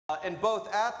And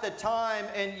both at the time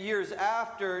and years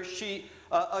after, she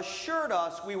assured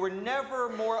us we were never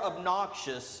more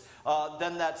obnoxious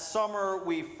than that summer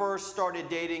we first started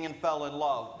dating and fell in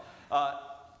love.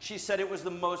 She said it was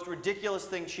the most ridiculous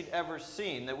thing she'd ever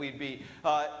seen, that we'd be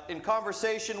in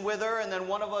conversation with her, and then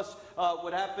one of us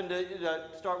would happen to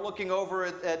start looking over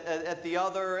at the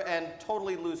other and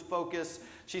totally lose focus.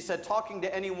 She said talking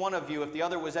to any one of you, if the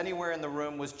other was anywhere in the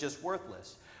room, was just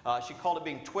worthless. She called it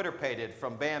being Twitter-pated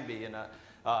from Bambi, and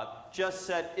just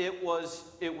said it was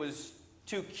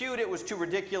too cute, it was too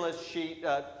ridiculous. She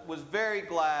was very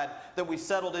glad that we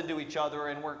settled into each other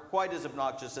and weren't quite as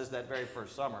obnoxious as that very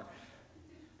first summer.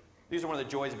 These are one of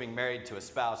the joys of being married to a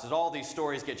spouse, is all these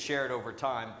stories get shared over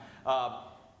time.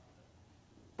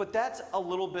 But that's a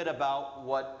little bit about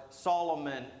what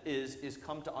Solomon is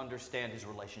come to understand his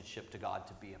relationship to God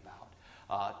to be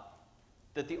about.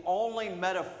 That the only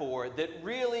metaphor that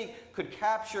really could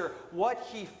capture what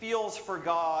he feels for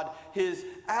God, his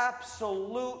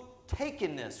absolute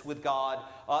takenness with God,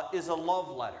 is a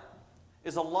love letter,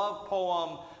 is a love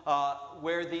poem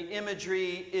where the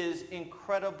imagery is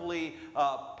incredibly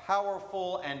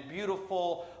powerful and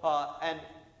beautiful, and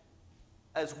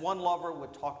as one lover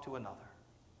would talk to another.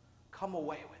 Come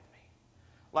away with me.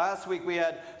 Last week we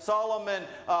had Solomon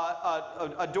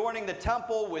adorning the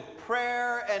temple with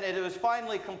prayer, and it was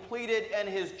finally completed, and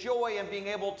his joy in being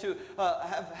able to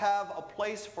have a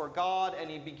place for God, and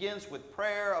he begins with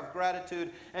prayer of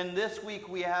gratitude. And this week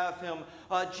we have him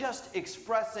just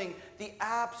expressing the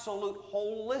absolute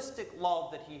holistic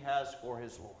love that he has for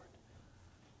his Lord.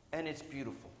 And it's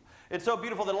beautiful. It's so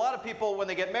beautiful that a lot of people, when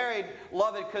they get married,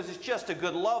 love it because it's just a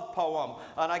good love poem.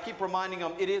 And I keep reminding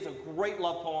them, it is a great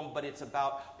love poem, but it's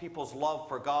about people's love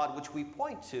for God, which we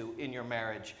point to in your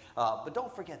marriage. But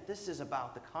don't forget, this is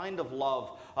about the kind of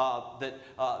love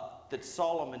that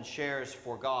Solomon shares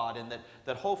for God, and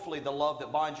that hopefully the love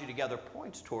that binds you together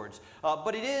points towards.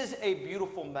 But it is a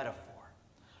beautiful metaphor.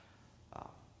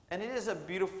 And it is a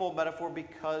beautiful metaphor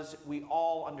because we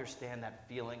all understand that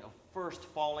feeling of first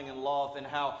falling in love, and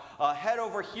how head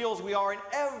over heels we are, and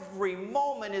every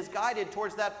moment is guided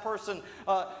towards that person,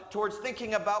 towards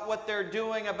thinking about what they're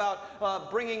doing, about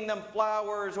bringing them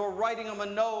flowers or writing them a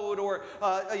note, or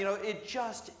it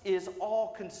just is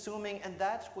all consuming. And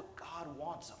that's what God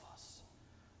wants of us.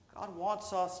 God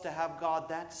wants us to have God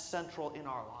that central in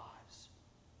our lives,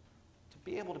 to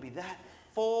be able to be that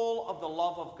full of the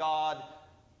love of God,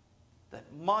 that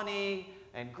money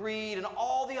and greed and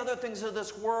all the other things of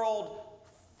this world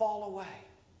fall away,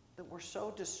 that we're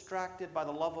so distracted by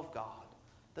the love of God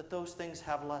that those things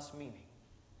have less meaning.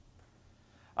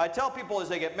 I tell people as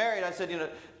they get married, I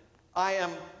said, I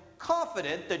am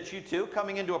confident that you two,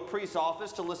 coming into a priest's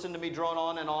office to listen to me drone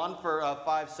on and on for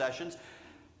 5 sessions,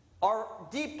 are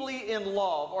deeply in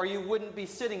love, or you wouldn't be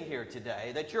sitting here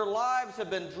today, that your lives have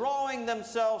been drawing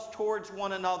themselves towards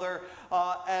one another,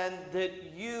 and that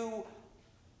you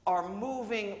are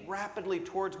moving rapidly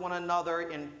towards one another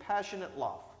in passionate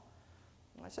love.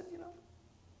 And I said,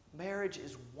 marriage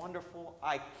is wonderful.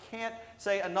 I can't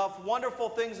say enough wonderful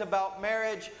things about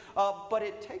marriage, but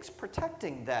it takes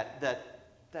protecting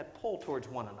that pull towards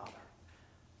one another.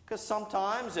 Because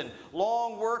sometimes in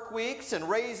long work weeks and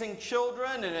raising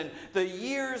children and in the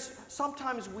years,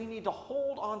 sometimes we need to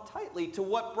hold on tightly to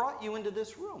what brought you into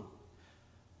this room.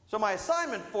 So my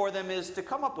assignment for them is to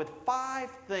come up with 5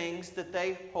 things that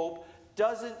they hope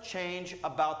doesn't change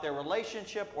about their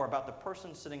relationship or about the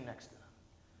person sitting next to them.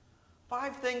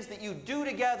 5 things that you do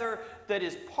together that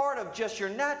is part of just your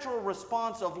natural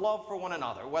response of love for one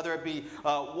another, whether it be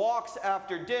walks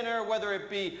after dinner, whether it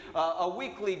be a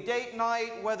weekly date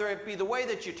night, whether it be the way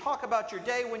that you talk about your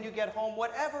day when you get home,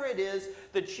 whatever it is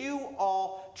that you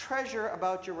all treasure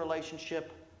about your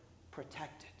relationship,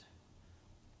 protect it.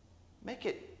 Make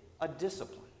it a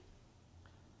discipline.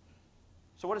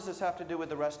 So what does this have to do with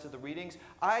the rest of the readings?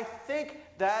 I think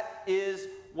that is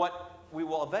what we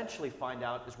will eventually find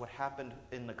out is what happened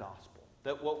in the gospel.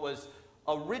 That what was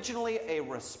originally a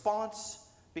response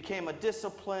became a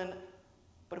discipline,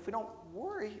 but if we don't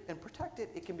worry and protect it,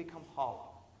 it can become hollow.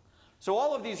 So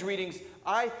all of these readings,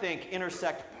 I think,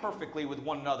 intersect perfectly with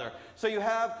one another. So you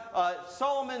have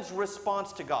Solomon's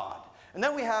response to God. And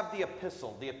then we have the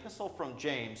epistle from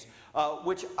James,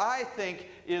 which I think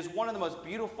is one of the most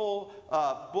beautiful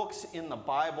books in the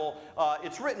Bible.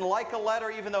 It's written like a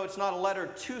letter, even though it's not a letter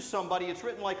to somebody. It's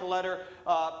written like a letter,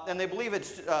 and they believe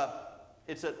it's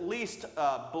at least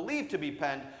believed to be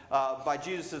penned by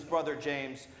Jesus' brother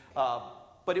James.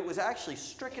 But it was actually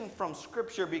stricken from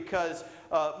Scripture because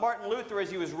Martin Luther,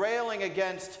 as he was railing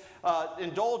against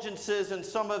indulgences and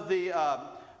some of the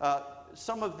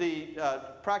some of the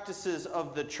practices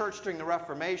of the church during the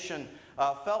Reformation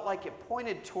felt like it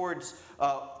pointed towards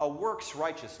a works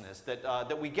righteousness,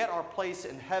 that we get our place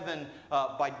in heaven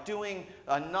by doing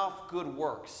enough good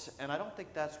works. And I don't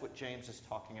think that's what James is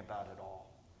talking about at all.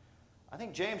 I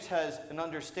think James has an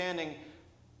understanding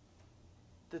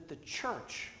that the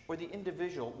church or the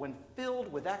individual, when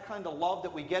filled with that kind of love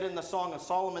that we get in the Song of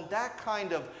Solomon, that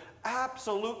kind of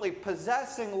absolutely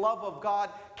possessing love of God,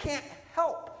 can't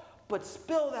help but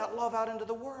spill that love out into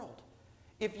the world.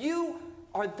 If you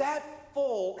are that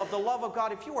full of the love of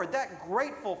God, if you are that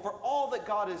grateful for all that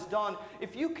God has done,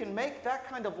 if you can make that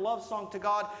kind of love song to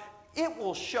God, it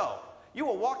will show. You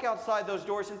will walk outside those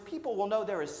doors and people will know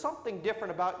there is something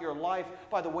different about your life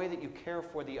by the way that you care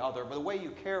for the other, by the way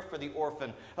you care for the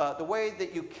orphan, the way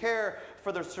that you care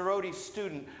for the sorority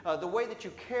student, the way that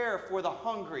you care for the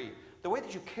hungry, the way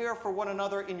that you care for one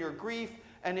another in your grief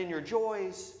and in your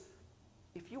joys.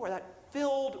 If you are that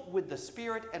filled with the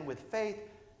Spirit and with faith,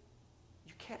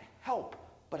 you can't help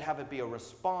but have it be a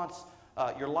response,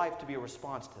 your life to be a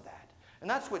response to that. And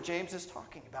that's what James is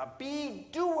talking about. Be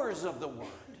doers of the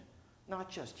word, not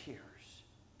just hearers.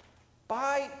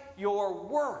 By your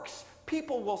works,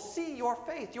 people will see your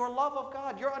faith, your love of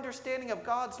God, your understanding of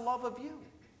God's love of you.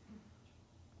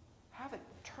 Have it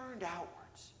turned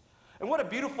outwards. And what a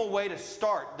beautiful way to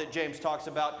start that James talks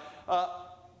about.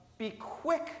 Be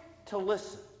quick to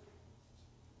listen,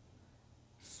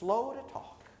 slow to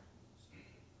talk,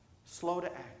 slow to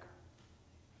anger,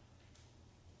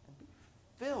 and be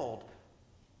filled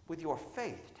with your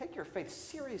faith. Take your faith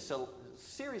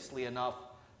seriously enough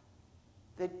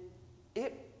that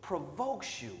it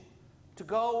provokes you to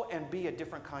go and be a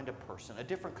different kind of person, a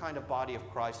different kind of body of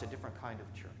Christ, a different kind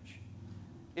of church.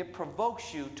 It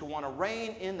provokes you to want to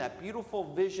reign in that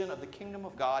beautiful vision of the kingdom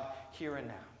of God here and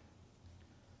now.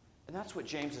 And that's what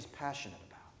James is passionate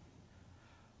about.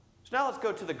 So now let's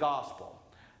go to the gospel.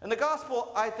 And the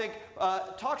gospel, I think,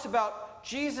 talks about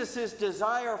Jesus'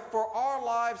 desire for our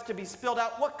lives to be spilled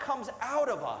out, what comes out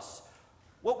of us,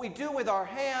 what we do with our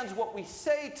hands, what we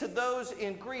say to those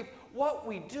in grief, what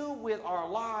we do with our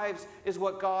lives is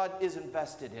what God is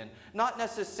invested in. Not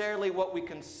necessarily what we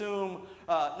consume,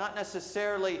 not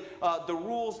necessarily the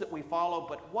rules that we follow,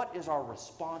 but what is our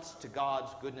response to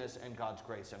God's goodness and God's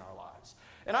grace in our lives.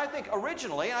 And I think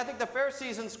originally, and I think the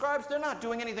Pharisees and scribes, they're not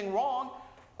doing anything wrong.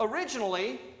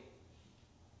 Originally,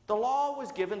 the law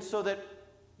was given so that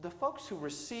the folks who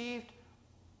received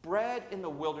bread in the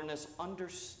wilderness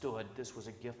understood this was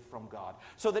a gift from God.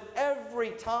 So that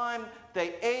every time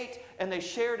they ate and they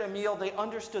shared a meal, they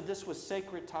understood this was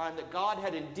sacred time, that God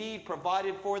had indeed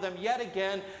provided for them yet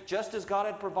again, just as God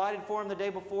had provided for them the day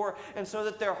before, and so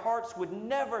that their hearts would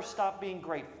never stop being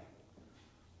grateful.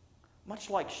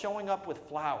 Much like showing up with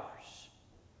flowers.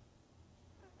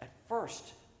 At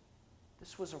first,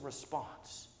 this was a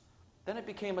response. Then it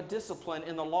became a discipline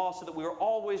in the law so that we were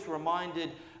always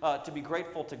reminded to be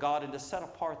grateful to God and to set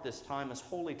apart this time as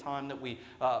holy time that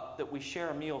we share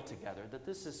a meal together, that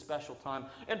this is special time.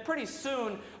 And pretty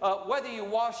soon, whether you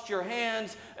washed your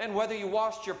hands and whether you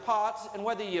washed your pots and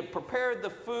whether you prepared the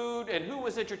food and who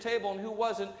was at your table and who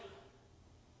wasn't,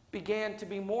 began to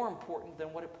be more important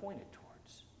than what it pointed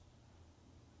towards.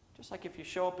 Just like if you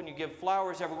show up and you give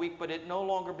flowers every week, but it no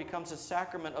longer becomes a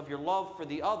sacrament of your love for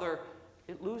the other,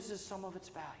 it loses some of its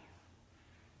value.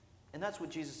 And that's what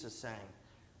Jesus is saying.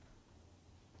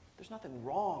 There's nothing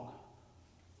wrong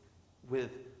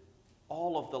with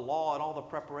all of the law and all the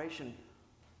preparation,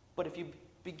 but if you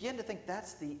begin to think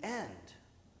that's the end,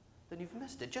 then you've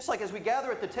missed it. Just like as we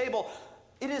gather at the table,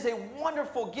 it is a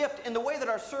wonderful gift in the way that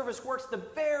our service works. The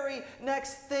very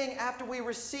next thing after we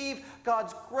receive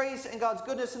God's grace and God's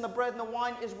goodness in the bread and the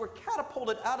wine is we're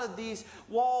catapulted out of these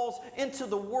walls into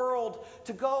the world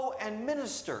to go and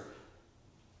minister.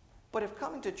 But if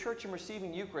coming to church and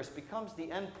receiving Eucharist becomes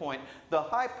the end point, the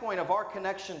high point of our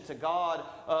connection to God,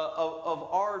 of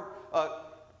our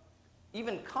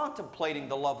even contemplating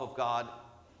the love of God,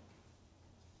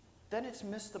 then it's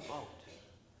missed the boat.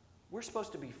 We're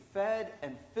supposed to be fed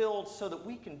and filled so that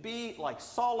we can be like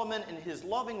Solomon in his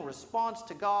loving response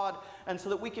to God, and so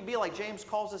that we can be like James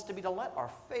calls us to be, to let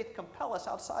our faith compel us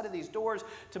outside of these doors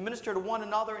to minister to one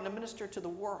another and to minister to the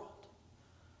world.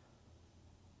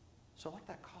 So like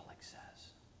that colleague says,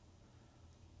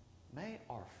 may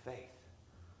our faith,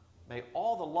 may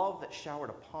all the love that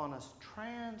showered upon us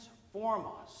transform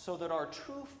us so that our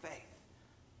true faith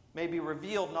may be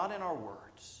revealed not in our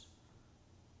words,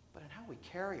 but in how we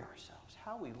carry ourselves,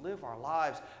 how we live our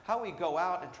lives, how we go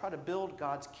out and try to build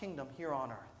God's kingdom here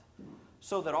on earth,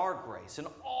 so that our grace and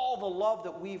all the love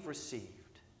that we've received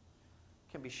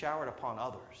can be showered upon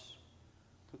others,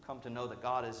 who come to know that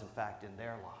God is in fact in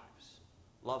their lives,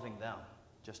 loving them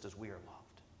just as we are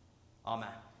loved. Amen.